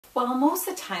Well, most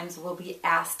of the times we'll be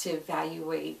asked to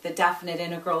evaluate the definite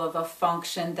integral of a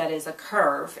function that is a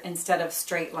curve instead of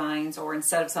straight lines or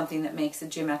instead of something that makes a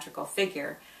geometrical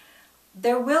figure.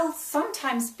 There will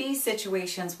sometimes be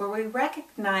situations where we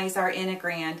recognize our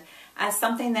integrand as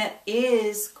something that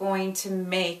is going to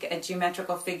make a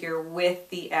geometrical figure with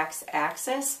the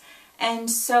x-axis.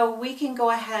 And so we can go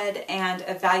ahead and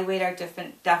evaluate our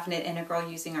definite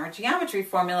integral using our geometry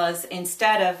formulas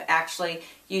instead of actually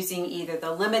using either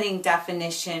the limiting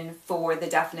definition for the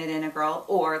definite integral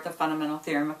or the fundamental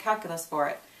theorem of calculus for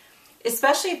it.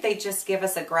 Especially if they just give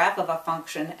us a graph of a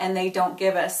function and they don't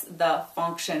give us the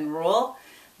function rule,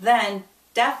 then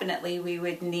definitely we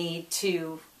would need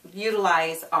to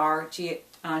utilize our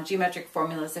geometric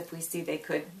formulas if we see they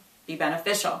could be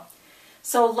beneficial.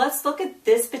 So let's look at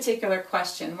this particular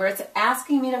question where it's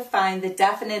asking me to find the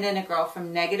definite integral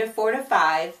from -4 to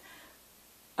 5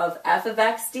 of f of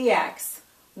x dx,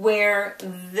 where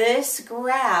this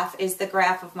graph is the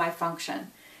graph of my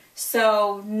function.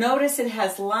 So notice it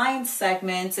has line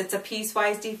segments. It's a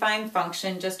piecewise defined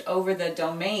function just over the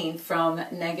domain from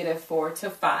 -4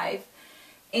 to 5.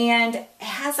 And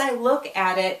as I look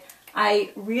at it,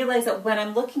 I realize that when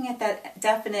I'm looking at that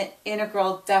definite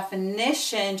integral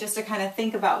definition, just to kind of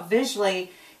think about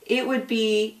visually, it would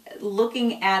be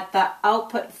looking at the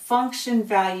output function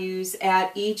values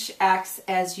at each x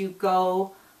as you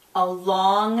go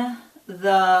along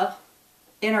the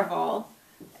interval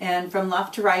and from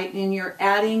left to right, and you're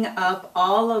adding up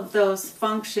all of those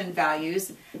function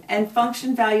values, and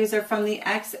function values are from the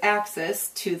x-axis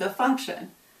to the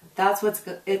function. That's what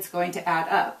it's going to add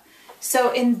up.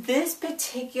 So in this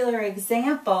particular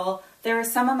example, there are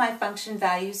some of my function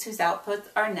values whose outputs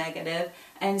are negative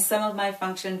and some of my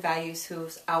function values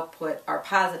whose output are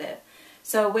positive.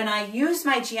 So when I use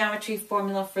my geometry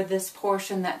formula for this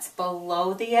portion that's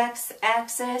below the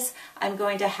x-axis, I'm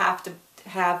going to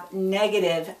have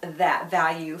negative that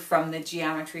value from the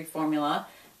geometry formula.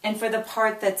 And for the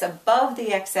part that's above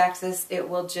the x-axis, it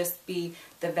will just be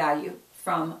the value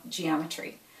from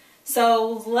geometry.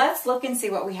 So let's look and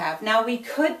see what we have. Now we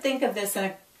could think of this in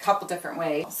a couple different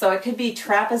ways. So it could be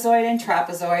trapezoid and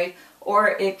trapezoid, or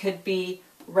it could be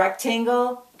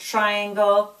rectangle,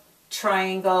 triangle,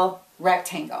 triangle,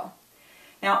 rectangle.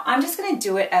 Now I'm just going to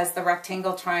do it as the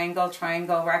rectangle, triangle,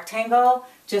 triangle, rectangle,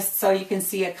 just so you can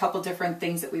see a couple different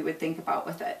things that we would think about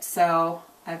with it. So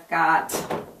I've got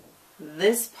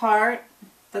this part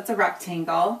that's a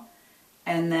rectangle,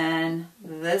 and then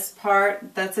this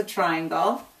part that's a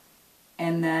triangle.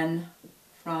 And then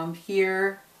from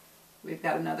here, we've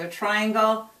got another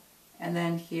triangle, and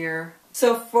then here.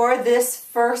 So for this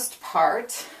first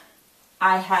part,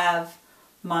 I have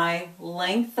my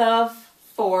length of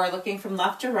 4, looking from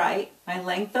left to right, my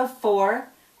length of 4,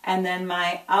 and then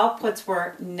my outputs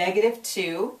were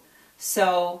 -2.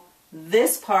 So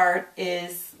this part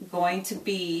is going to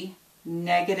be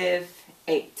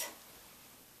 -8.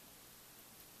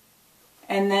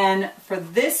 And then for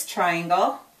this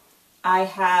triangle, I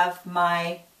have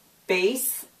my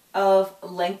base of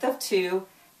length of 2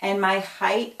 and my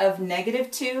height of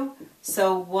 -2,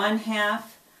 so 1/2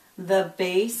 the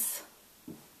base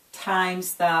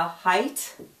times the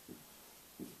height.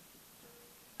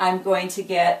 I'm going to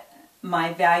get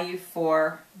my value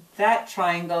for that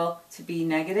triangle to be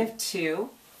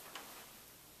 -2.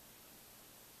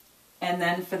 And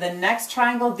then for the next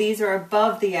triangle, these are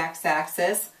above the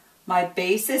x-axis. My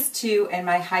base is 2 and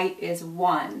my height is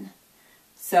 1.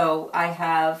 So I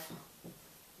have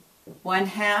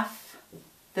 1/2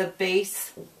 the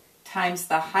base times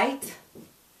the height,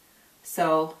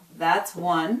 so that's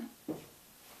 1.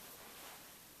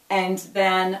 And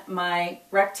then my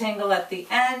rectangle at the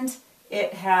end,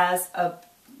 it has a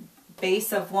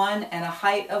base of 1 and a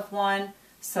height of 1,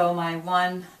 so my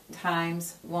 1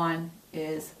 times 1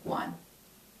 is 1.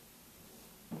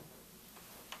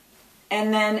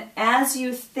 And then as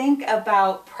you think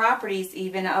about properties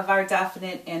even of our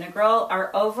definite integral,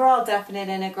 our overall definite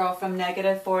integral from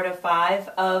 -4 to 5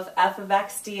 of f of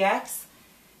x dx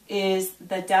is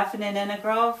the definite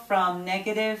integral from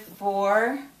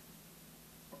 -4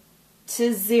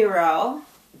 to 0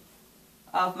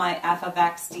 of my f of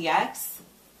x dx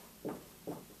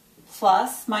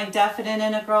plus my definite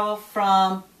integral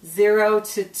from 0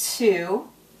 to 2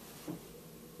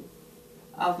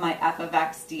 of my f of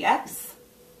x dx,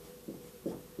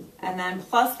 and then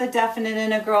plus the definite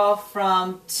integral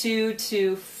from 2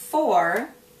 to 4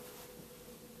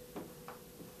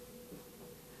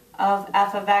 of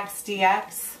f of x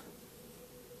dx,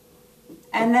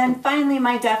 and then finally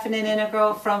my definite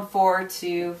integral from 4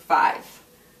 to 5,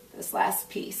 this last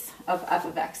piece of f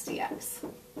of x dx.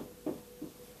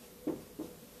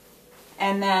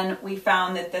 And then we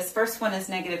found that this first one is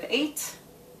 -8.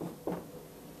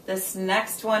 This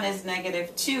next one is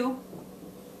 -2.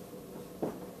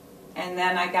 And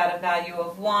then I got a value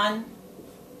of 1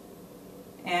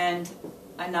 and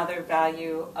another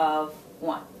value of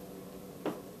 1.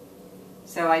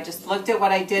 So I just looked at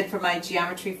what I did for my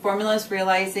geometry formulas,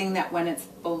 realizing that when it's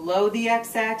below the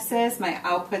x-axis, my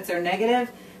outputs are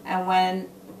negative, and when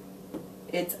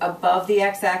it's above the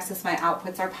x-axis, my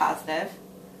outputs are positive.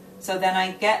 So then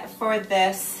I get for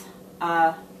this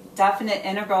definite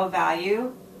integral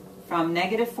value from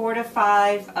 -4 to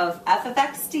 5 of f of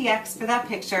x dx for that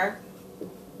picture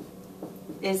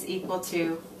is equal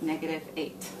to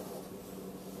 -8.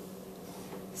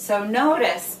 So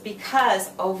notice, because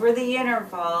over the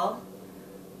interval,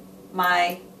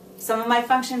 some of my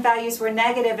function values were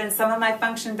negative and some of my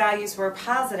function values were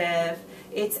positive,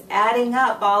 it's adding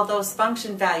up all those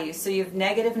function values. So you have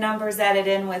negative numbers added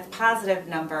in with positive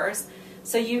numbers.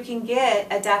 So you can get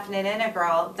a definite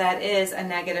integral that is a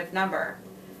negative number.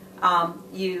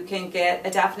 You can get a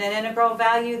definite integral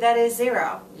value that is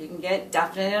 0. You can get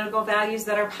definite integral values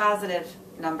that are positive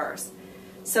numbers.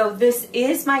 So this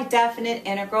is my definite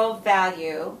integral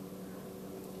value.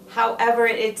 However,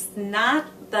 it's not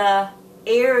the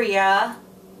area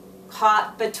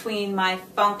caught between my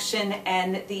function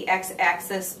and the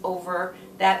x-axis over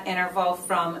that interval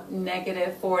from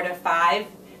 -4 to 5,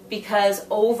 because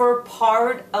over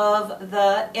part of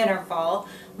the interval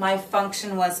my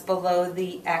function was below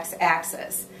the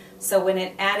x-axis. So when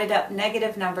it added up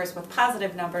negative numbers with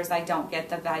positive numbers, I don't get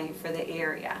the value for the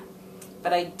area.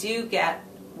 But I do get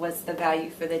what's the value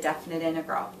for the definite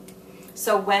integral.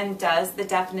 So when does the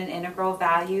definite integral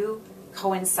value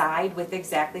coincide with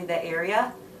exactly the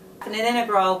area? Definite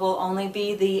integral will only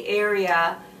be the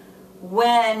area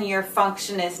when your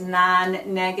function is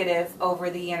non-negative over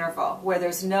the interval, where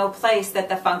there's no place that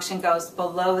the function goes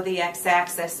below the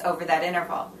x-axis over that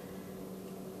interval.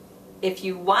 If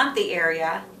you want the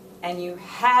area and you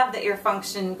have that your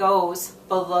function goes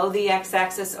below the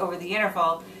x-axis over the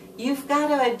interval, you've got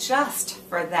to adjust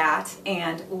for that,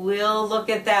 and we'll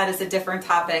look at that as a different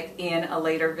topic in a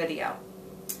later video.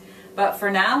 But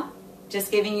for now, just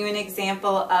giving you an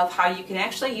example of how you can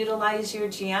actually utilize your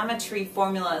geometry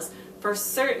formulas for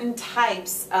certain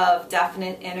types of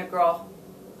definite integral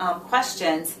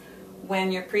questions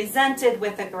when you're presented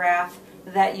with a graph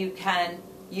that you can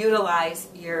utilize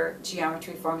your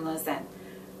geometry formulas in.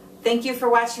 Thank you for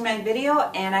watching my video,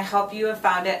 and I hope you have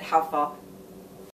found it helpful.